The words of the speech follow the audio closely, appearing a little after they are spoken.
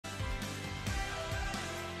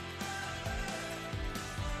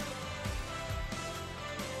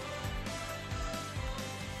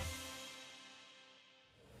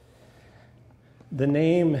The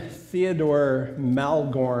name Theodore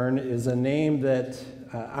Malgorn is a name that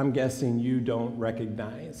I'm guessing you don't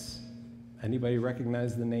recognize. Anybody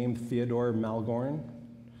recognize the name Theodore Malgorn?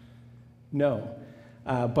 No.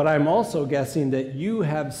 But I'm also guessing that you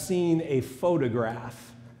have seen a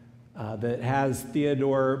photograph that has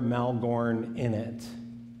Theodore Malgorn in it.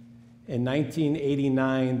 In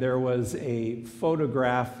 1989, there was a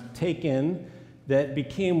photograph taken that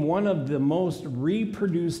became one of the most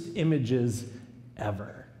reproduced images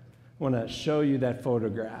ever. I want to show you that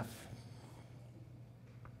photograph.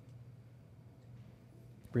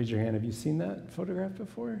 Raise your hand. Have you seen that photograph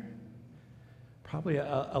before? Probably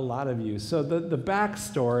a lot of you. So the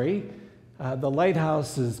backstory, the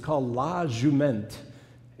lighthouse is called La Jument,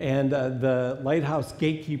 and the lighthouse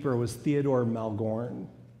gatekeeper was Theodore Malgorn.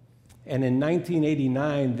 And in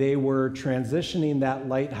 1989, they were transitioning that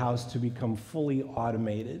lighthouse to become fully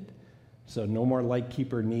automated, so no more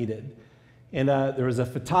lightkeeper needed. And there was a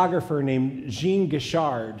photographer named Jean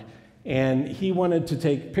Guichard, and he wanted to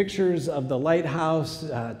take pictures of the lighthouse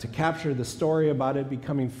to capture the story about it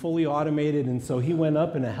becoming fully automated. And so he went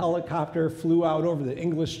up in a helicopter, flew out over the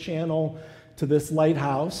English Channel to this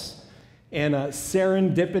lighthouse. And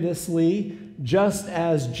serendipitously, just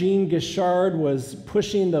as Jean Guichard was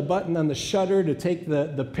pushing the button on the shutter to take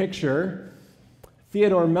the picture,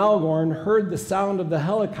 Theodore Malgorn heard the sound of the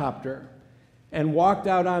helicopter and walked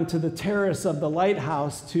out onto the terrace of the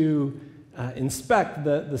lighthouse to inspect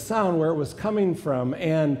the sound where it was coming from.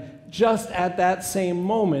 And just at that same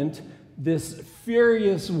moment, this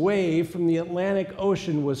furious wave from the Atlantic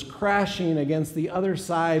Ocean was crashing against the other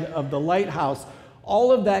side of the lighthouse.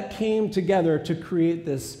 All of that came together to create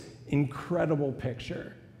this incredible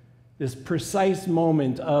picture, this precise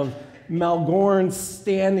moment of Malgorn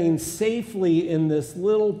standing safely in this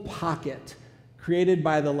little pocket created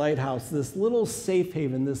by the lighthouse, this little safe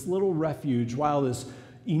haven, this little refuge, while this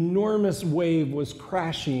enormous wave was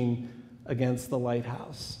crashing against the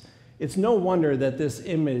lighthouse. It's no wonder that this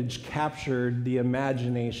image captured the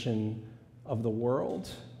imagination of the world.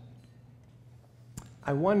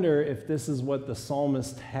 I wonder if this is what the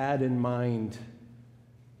psalmist had in mind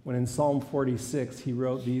when in Psalm 46 he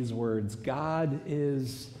wrote these words, "God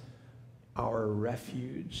is our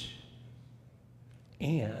refuge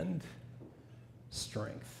and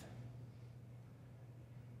strength."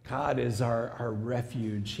 God is our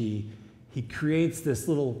refuge. He creates this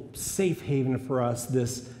little safe haven for us,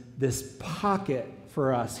 this pocket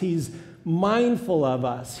for us. He's mindful of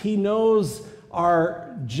us. He knows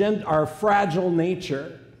our fragile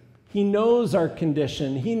nature. He knows our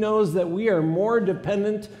condition. He knows that we are more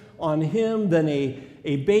dependent on Him than a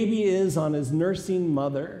baby is on his nursing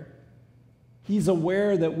mother. He's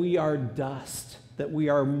aware that we are dust, that we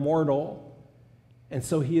are mortal. And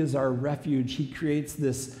so He is our refuge. He creates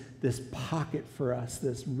this pocket for us,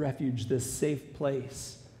 this refuge, this safe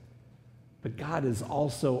place. But God is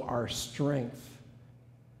also our strength,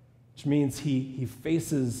 which means He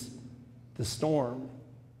faces the storm,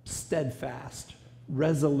 steadfast,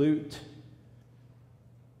 resolute.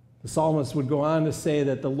 The psalmist would go on to say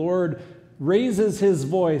that the Lord raises His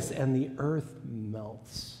voice and the earth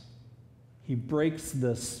melts. He breaks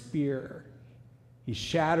the spear. He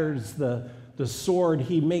shatters the sword.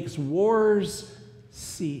 He makes wars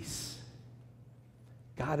cease.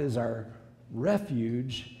 God is our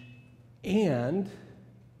refuge and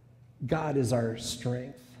God is our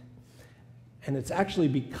strength. And it's actually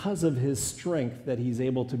because of His strength that He's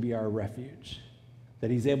able to be our refuge,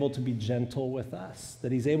 that He's able to be gentle with us,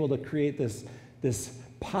 that He's able to create this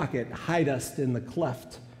pocket, hide us in the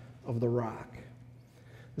cleft of the rock.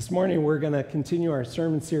 This morning we're going to continue our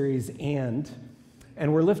sermon series, and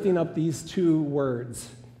we're lifting up these two words,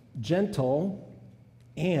 gentle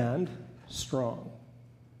and strong.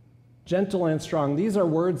 Gentle and strong. These are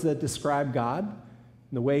words that describe God,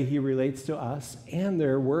 the way He relates to us, and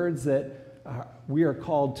they're words that we are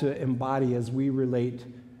called to embody as we relate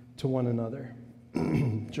to one another.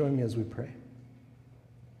 Join me as we pray.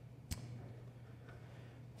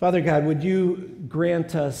 Father God, would You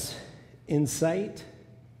grant us insight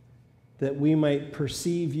that we might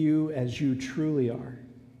perceive You as You truly are,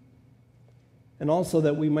 and also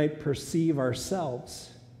that we might perceive ourselves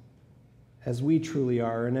as we truly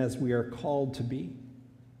are and as we are called to be.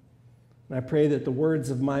 And I pray that the words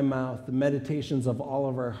of my mouth, the meditations of all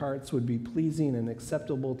of our hearts would be pleasing and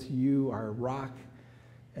acceptable to You, our rock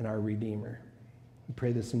and our Redeemer. We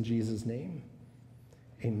pray this in Jesus' name.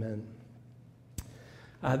 Amen.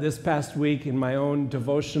 This past week, in my own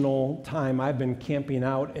devotional time, I've been camping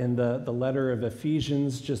out in the letter of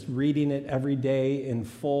Ephesians, just reading it every day in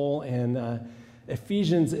full. And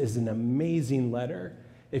Ephesians is an amazing letter.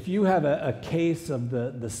 If you have a case of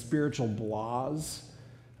the spiritual blahs,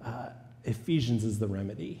 Ephesians is the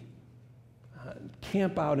remedy.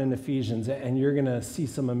 Camp out in Ephesians, and you're going to see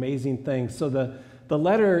some amazing things. So the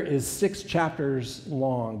letter is 6 chapters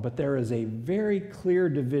long, but there is a very clear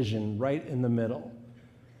division right in the middle.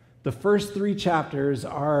 The first 3 chapters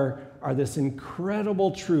are this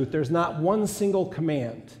incredible truth. There's not one single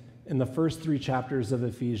command in the first 3 chapters of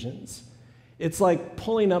Ephesians. It's like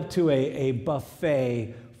pulling up to a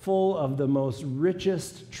buffet full of the most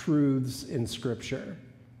richest truths in Scripture.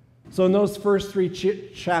 So in those first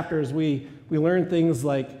 3 chapters, we learn things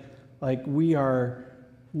like we are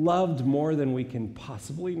loved more than we can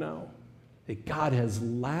possibly know. That God has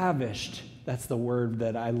lavished, that's the word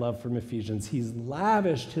that I love from Ephesians, He's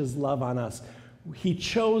lavished His love on us. He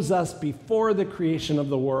chose us before the creation of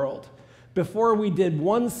the world. Before we did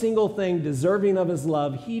one single thing deserving of His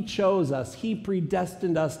love, He chose us. He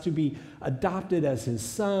predestined us to be adopted as His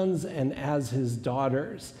sons and as His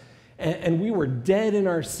daughters. And we were dead in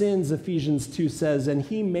our sins, Ephesians 2 says, and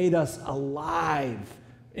He made us alive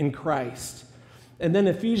in Christ. And then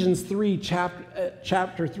Ephesians 3,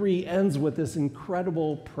 chapter 3 ends with this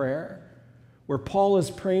incredible prayer where Paul is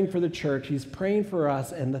praying for the church. He's praying for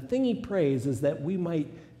us, and the thing he prays is that we might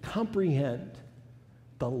comprehend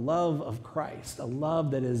the love of Christ, a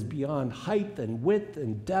love that is beyond height and width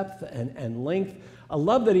and depth and length, a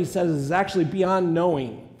love that he says is actually beyond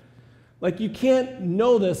knowing. Like, you can't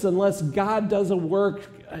know this unless God does a work.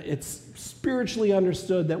 It's spiritually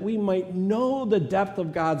understood that we might know the depth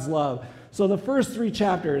of God's love. So the first 3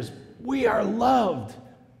 chapters, we are loved.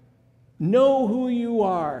 Know who you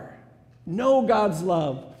are. Know God's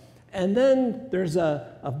love. And then there's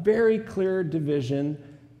a very clear division.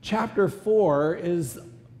 Chapter 4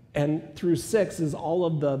 and through 6 is all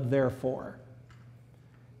of the therefore.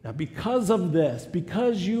 Now, because of this,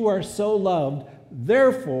 because you are so loved,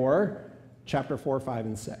 therefore, chapter 4, 5,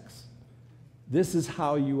 and 6. This is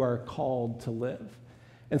how you are called to live.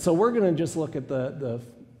 And so we're going to just look at the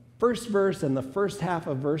first verse and the first half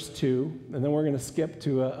of verse 2, and then we're going to skip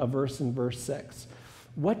to a verse in verse 6.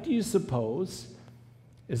 What do you suppose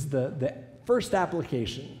is the first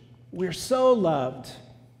application? We're so loved,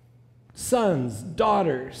 sons,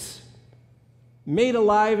 daughters, made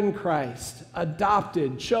alive in Christ,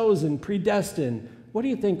 adopted, chosen, predestined. What do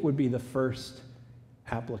you think would be the first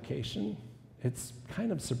application? It's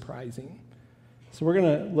kind of surprising. So we're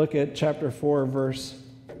going to look at chapter 4, verse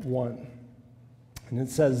 1. And it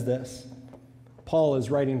says this. Paul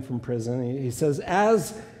is writing from prison. He says,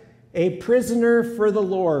 as a prisoner for the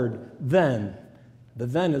Lord, then. The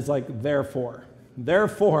then is like therefore.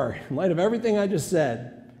 Therefore, in light of everything I just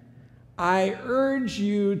said, I urge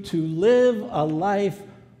you to live a life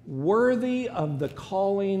worthy of the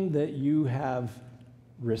calling that you have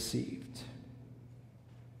received.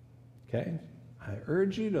 Okay? I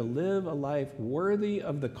urge you to live a life worthy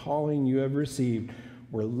of the calling you have received.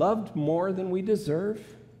 We're loved more than we deserve,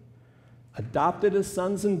 adopted as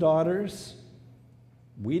sons and daughters.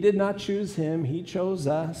 We did not choose Him, He chose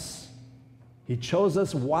us. He chose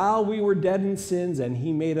us while we were dead in sins, and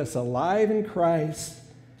He made us alive in Christ.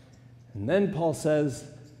 And then Paul says,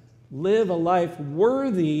 live a life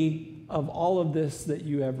worthy of all of this that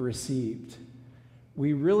you have received.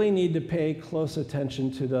 We really need to pay close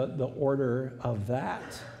attention to the order of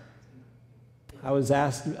that. I was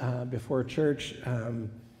asked before church to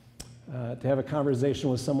have a conversation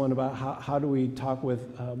with someone about how do we talk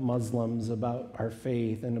with Muslims about our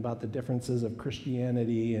faith and about the differences of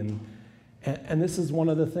Christianity, and this is one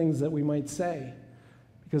of the things that we might say.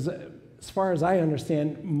 Because as far as I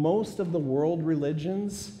understand, most of the world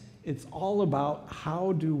religions, it's all about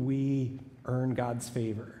how do we earn God's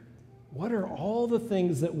favor. What are all the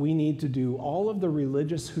things that we need to do, all of the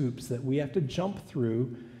religious hoops that we have to jump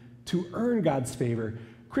through to earn God's favor?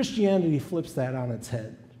 Christianity flips that on its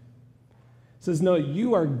head. It says, no,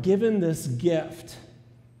 you are given this gift.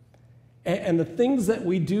 And the things that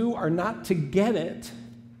we do are not to get it.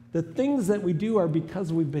 The things that we do are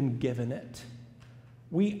because we've been given it.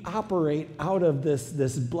 We operate out of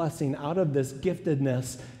this blessing, out of this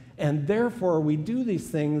giftedness, and therefore we do these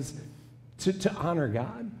things to honor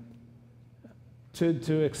God.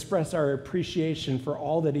 To express our appreciation for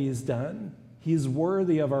all that He's done. He's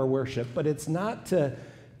worthy of our worship, but it's not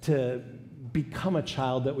to become a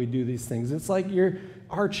child that we do these things. It's like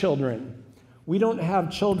our children. We don't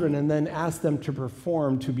have children and then ask them to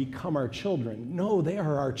perform to become our children. No, they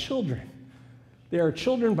are our children. They are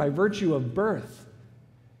children by virtue of birth.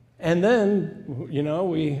 And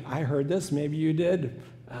then, I heard this, maybe you did.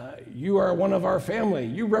 You are one of our family.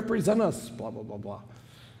 You represent us, blah, blah, blah, blah.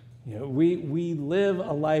 We live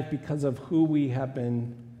a life because of who we have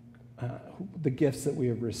been, the gifts that we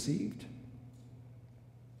have received.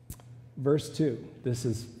 Verse 2, this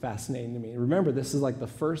is fascinating to me. Remember, this is like the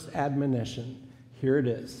first admonition. Here it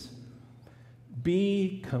is.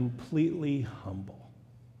 Be completely humble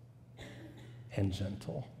and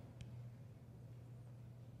gentle.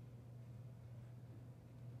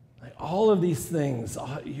 Like all of these things,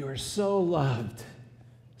 you are so loved.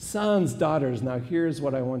 Sons, daughters, now here's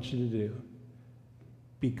what I want you to do.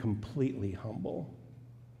 Be completely humble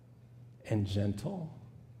and gentle.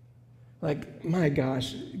 Like, my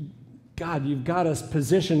gosh, God, you've got us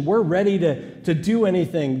positioned. We're ready to do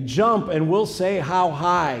anything. Jump, and we'll say how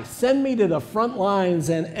high. Send me to the front lines,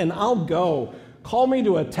 and I'll go. Call me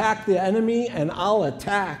to attack the enemy, and I'll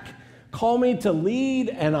attack. Call me to lead,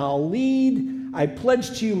 and I'll lead. I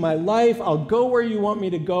pledge to you my life. I'll go where you want me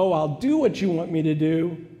to go. I'll do what you want me to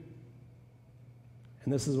do.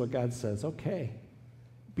 And this is what God says. Okay,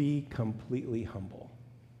 be completely humble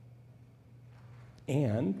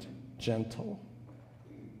and gentle.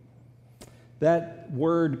 That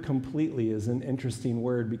word completely is an interesting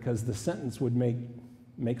word because the sentence would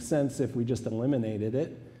make sense if we just eliminated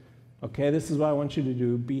it. Okay, this is what I want you to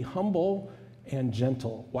do. Be humble and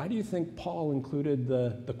gentle. Why do you think Paul included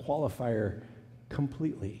the qualifier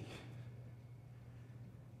completely?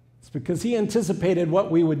 It's because he anticipated what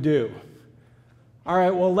we would do. All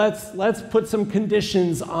right, well, let's put some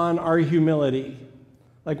conditions on our humility.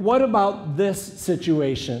 Like, what about this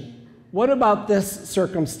situation? What about this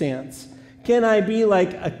circumstance? Can I be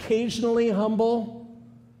like occasionally humble?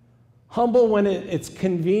 Humble when it's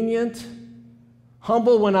convenient?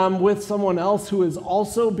 Humble when I'm with someone else who is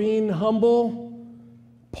also being humble?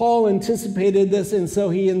 Paul anticipated this, and so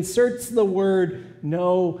he inserts the word,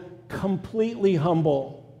 no, completely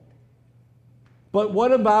humble. But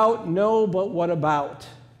what about? No, but what about?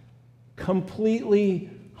 Completely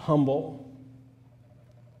humble.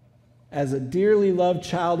 As a dearly loved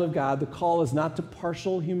child of God, the call is not to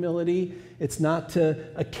partial humility. It's not to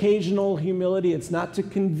occasional humility. It's not to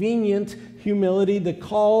convenient humility. The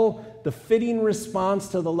call, the fitting response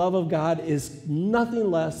to the love of God is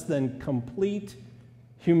nothing less than complete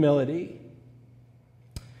humility.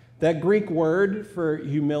 That Greek word for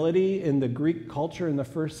humility in the Greek culture in the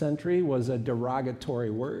first century was a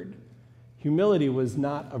derogatory word. Humility was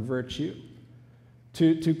not a virtue.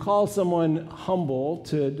 To call someone humble,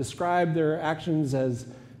 to describe their actions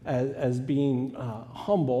as being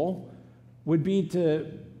humble, would be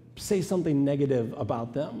to say something negative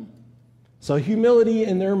about them. So humility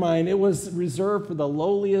in their mind, it was reserved for the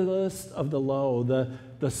lowliest of the low,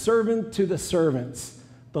 the servant to the servants,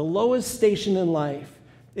 the lowest station in life.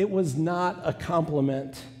 It was not a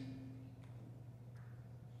compliment.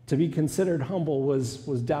 To be considered humble was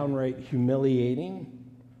downright humiliating.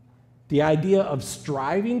 The idea of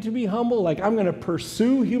striving to be humble, like I'm going to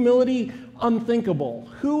pursue humility, unthinkable.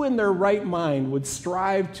 Who in their right mind would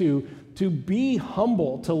strive to be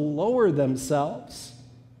humble, to lower themselves?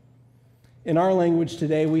 In our language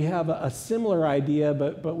today, we have a similar idea,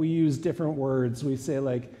 but we use different words. We say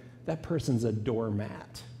like, that person's a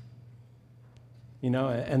doormat.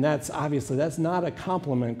 And that's not a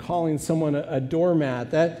compliment, calling someone a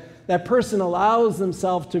doormat. That person allows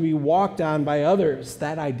themselves to be walked on by others.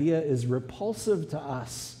 That idea is repulsive to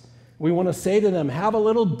us. We want to say to them, have a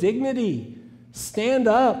little dignity. Stand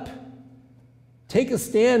up. Take a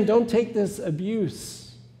stand. Don't take this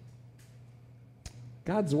abuse.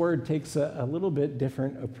 God's word takes a little bit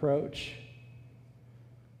different approach.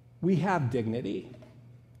 We have dignity.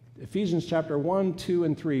 Ephesians chapter 1, 2,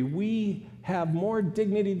 and 3. We have more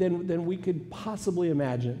dignity than we could possibly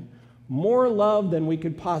imagine. More love than we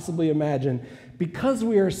could possibly imagine. Because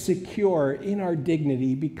we are secure in our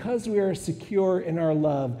dignity, because we are secure in our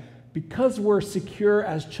love, because we're secure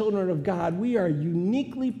as children of God, we are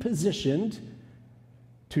uniquely positioned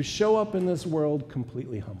to show up in this world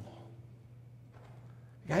completely humble.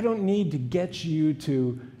 I don't need to get you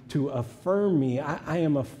to affirm me. I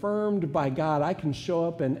am affirmed by God. I can show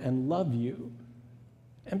up and love you.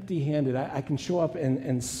 Empty-handed, I can show up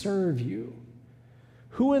and serve you.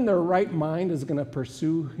 Who in their right mind is going to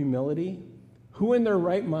pursue humility? Who in their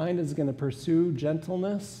right mind is going to pursue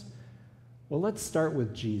gentleness? Well, let's start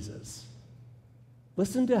with Jesus.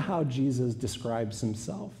 Listen to how Jesus describes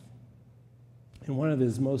himself. And one of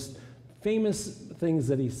his most famous things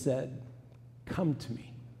that he said, come to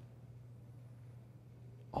me.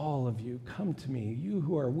 All of you, come to me. You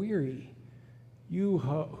who are weary, you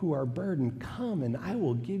who are burdened, come and I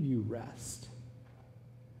will give you rest.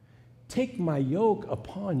 Take my yoke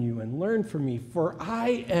upon you and learn from me, for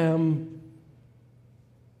I am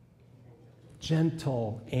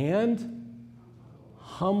gentle, and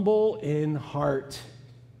humble in heart.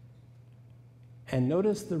 And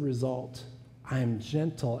notice the result. I'm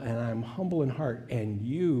gentle and I'm humble in heart, and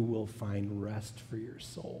you will find rest for your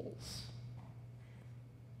souls.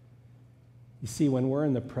 You see, when we're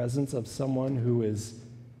in the presence of someone who is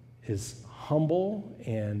humble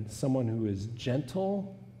and someone who is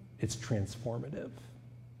gentle, it's transformative.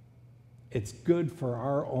 It's good for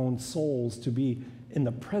our own souls to be in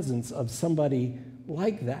the presence of somebody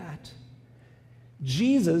like that.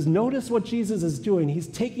 Jesus, notice what Jesus is doing. He's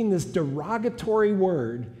taking this derogatory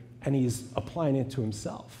word and he's applying it to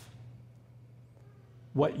himself.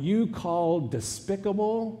 What you call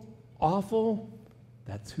despicable, awful,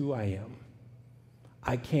 that's who I am.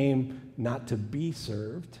 I came not to be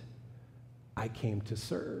served, I came to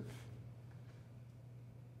serve.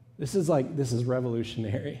 This is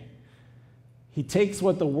revolutionary. He takes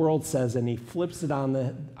what the world says and he flips it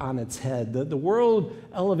on its head. The world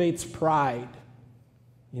elevates pride.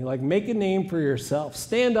 Make a name for yourself.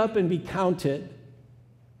 Stand up and be counted.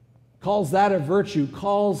 Calls that a virtue.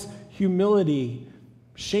 Calls humility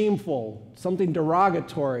shameful, something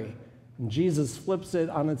derogatory. And Jesus flips it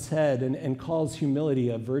on its head and calls humility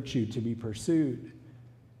a virtue to be pursued.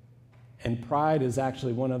 And pride is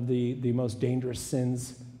actually one of the most dangerous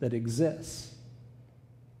sins that exists.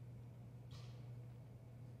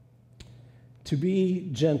 To be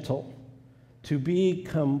gentle, to be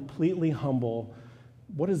completely humble,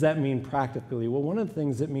 what does that mean practically? Well, one of the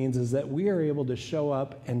things it means is that we are able to show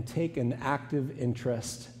up and take an active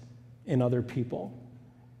interest in other people.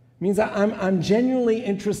 It means that I'm genuinely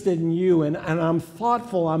interested in you, and I'm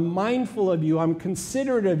thoughtful, I'm mindful of you, I'm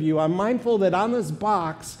considerate of you, I'm mindful that on this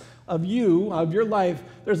box of you, of your life,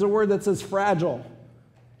 there's a word that says fragile.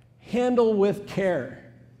 Handle with care.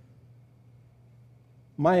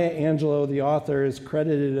 Maya Angelou, the author, is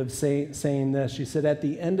credited of saying this. She said, at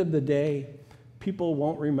the end of the day, people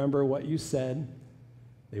won't remember what you said,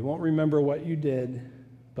 they won't remember what you did,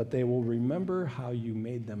 but they will remember how you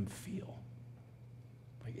made them feel.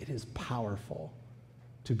 It is powerful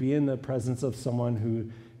to be in the presence of someone who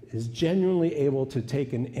is genuinely able to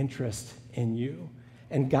take an interest in you.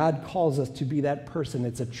 And God calls us to be that person.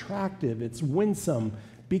 It's attractive, it's winsome,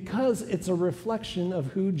 because it's a reflection of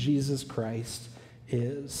who Jesus Christ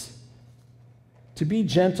is. To be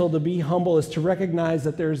gentle, to be humble, is to recognize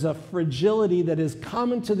that there's a fragility that is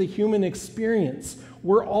common to the human experience.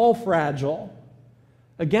 We're all fragile.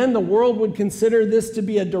 Again, the world would consider this to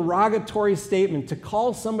be a derogatory statement. To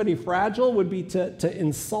call somebody fragile would be to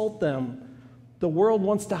insult them. The world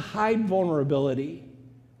wants to hide vulnerability,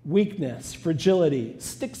 weakness, fragility,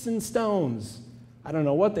 sticks and stones. I don't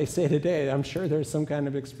know what they say today. I'm sure there's some kind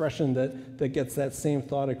of expression that gets that same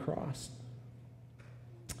thought across.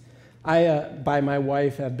 I, by my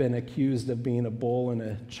wife, have been accused of being a bull in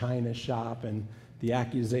a china shop, and the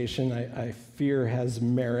accusation, I fear, has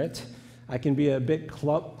merit. I can be a bit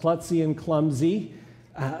klutzy and clumsy.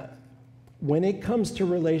 When it comes to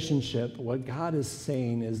relationship, what God is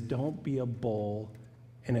saying is don't be a bull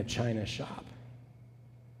in a china shop.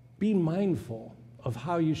 Be mindful of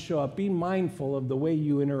how you show up. Be mindful of the way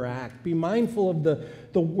you interact. Be mindful of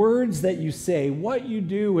the words that you say, what you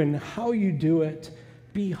do, and how you do it.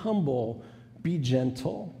 Be humble. Be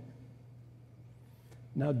gentle.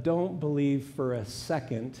 Now, don't believe for a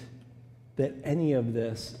second that any of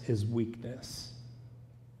this is weakness.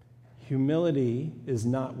 Humility is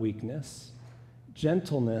not weakness.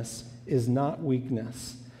 Gentleness is not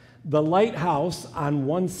weakness. The lighthouse on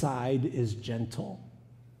one side is gentle,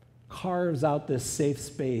 carves out this safe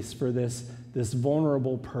space for this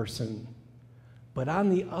vulnerable person. But on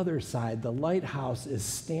the other side, the lighthouse is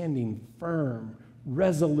standing firm,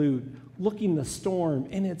 resolute, looking the storm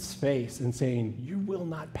in its face and saying, you will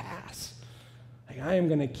not pass. I am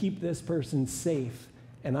going to keep this person safe,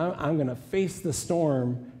 and I'm going to face the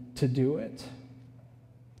storm to do it.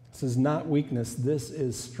 This is not weakness. This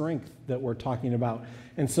is strength that we're talking about.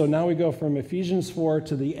 And so now we go from Ephesians 4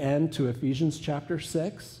 to the end to Ephesians chapter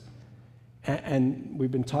 6. And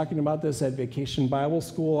we've been talking about this at Vacation Bible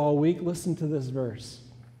School all week. Listen to this verse.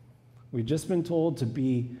 We've just been told to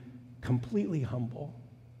be completely humble,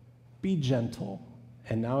 be gentle.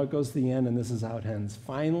 And now it goes to the end, and this is how it ends.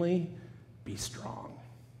 Finally, be strong.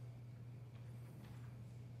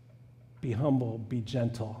 Be humble, be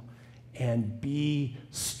gentle, and be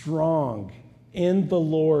strong in the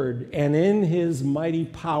Lord and in his mighty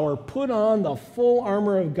power. Put on the full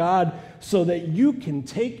armor of God so that you can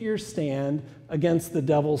take your stand against the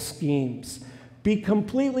devil's schemes. Be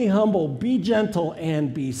completely humble, be gentle,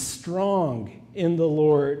 and be strong in the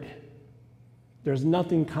Lord. There's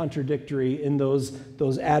nothing contradictory in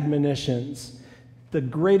those admonitions. The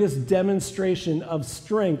greatest demonstration of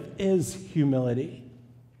strength is humility,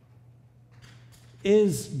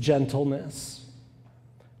 is gentleness.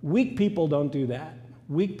 Weak people don't do that.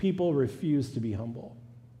 Weak people refuse to be humble.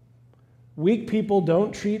 Weak people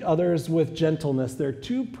don't treat others with gentleness. They're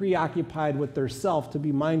too preoccupied with their self to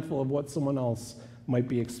be mindful of what someone else might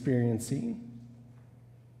be experiencing.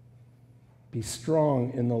 Be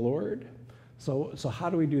strong in the Lord. So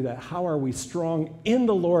how do we do that? How are we strong in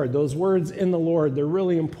the Lord? Those words in the Lord, they're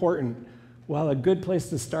really important. Well, a good place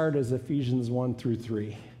to start is Ephesians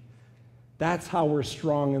 1-3. That's how we're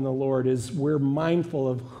strong in the Lord, is we're mindful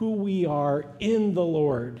of who we are in the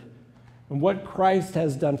Lord and what Christ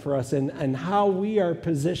has done for us and how we are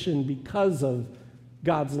positioned because of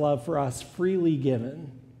God's love for us, freely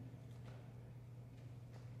given.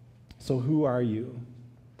 So who are you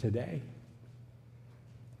today?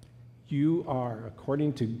 You are,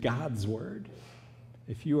 according to God's word,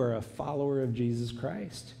 if you are a follower of Jesus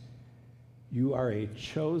Christ, you are a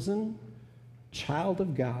chosen child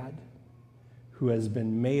of God who has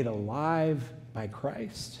been made alive by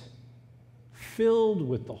Christ, filled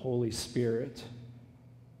with the Holy Spirit,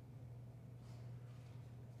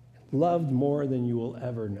 loved more than you will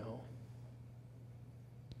ever know.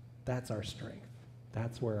 That's our strength.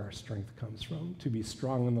 That's where our strength comes from. To be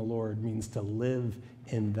strong in the Lord means to live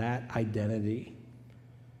in that identity.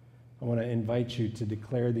 I want to invite you to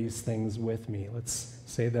declare these things with me. Let's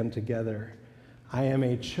say them together. I am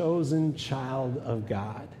a chosen child of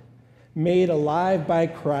God, made alive by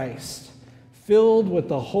Christ, filled with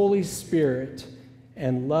the Holy Spirit,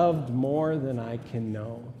 and loved more than I can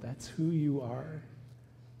know. That's who you are.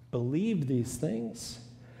 Believe these things.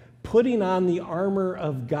 Putting on the armor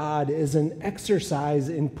of God is an exercise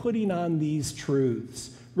in putting on these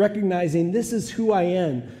truths, recognizing this is who I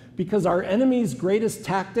am, because our enemy's greatest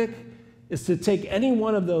tactic is to take any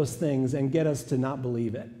one of those things and get us to not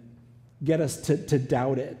believe it, get us to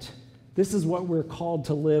doubt it. This is what we're called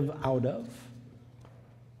to live out of.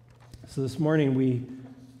 So this morning we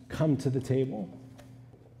come to the table.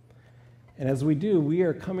 And as we do, we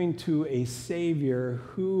are coming to a Savior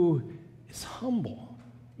who is humble.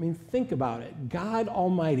 I mean, think about it. God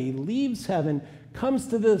Almighty leaves heaven, comes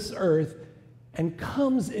to this earth, and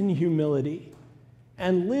comes in humility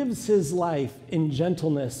and lives his life in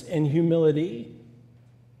gentleness and humility.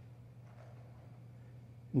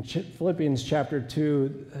 In Philippians chapter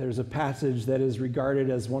 2, there's a passage that is regarded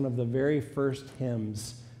as one of the very first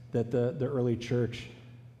hymns that the early church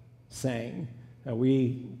sang. Now,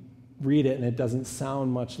 we read it, and it doesn't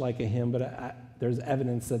sound much like a hymn, but there's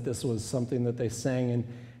evidence that this was something that they sang.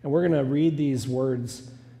 And we're going to read these words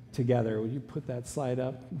together. Would you put that slide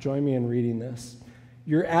up? Join me in reading this.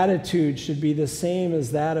 Your attitude should be the same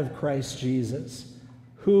as that of Christ Jesus,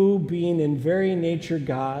 who, being in very nature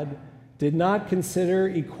God, did not consider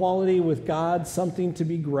equality with God something to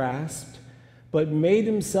be grasped, but made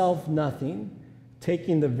himself nothing,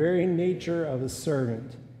 taking the very nature of a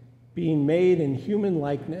servant, being made in human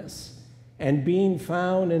likeness, and being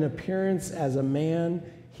found in appearance as a man,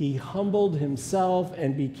 he humbled himself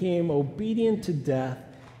and became obedient to death,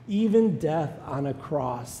 even death on a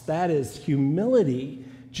cross. That is humility.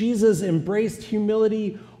 Jesus embraced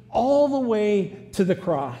humility all the way to the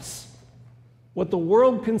cross. What the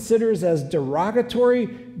world considers as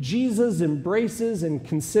derogatory, Jesus embraces and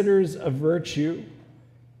considers a virtue.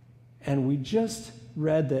 And we just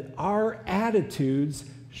read that our attitudes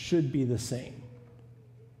should be the same.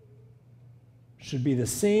 Should be the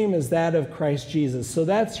same as that of Christ Jesus. So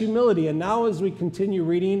that's humility. And now as we continue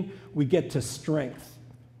reading, we get to strength.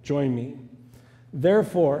 Join me.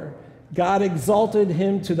 Therefore, God exalted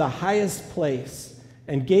him to the highest place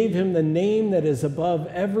and gave him the name that is above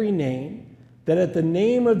every name, that at the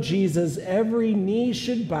name of Jesus every knee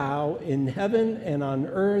should bow in heaven and on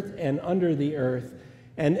earth and under the earth,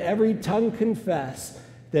 and every tongue confess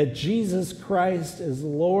that Jesus Christ is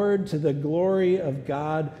Lord, to the glory of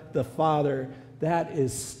God the Father. That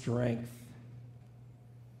is strength.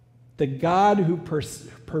 The God who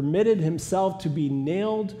permitted himself to be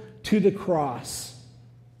nailed to the cross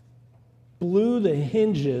blew the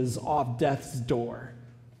hinges off death's door.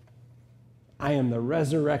 I am the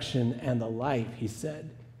resurrection and the life, he said.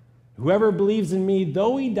 Whoever believes in me,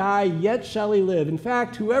 though he die, yet shall he live. In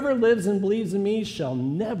fact, whoever lives and believes in me shall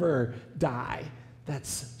never die.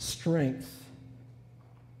 That's strength.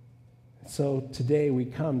 So today we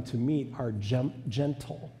come to meet our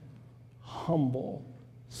gentle, humble,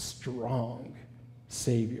 strong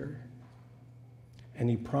Savior. And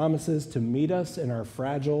he promises to meet us in our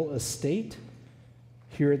fragile estate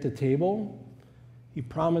here at the table. He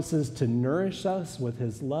promises to nourish us with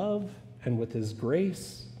his love and with his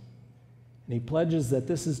grace. And he pledges that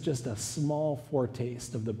this is just a small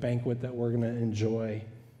foretaste of the banquet that we're going to enjoy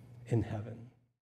in heaven.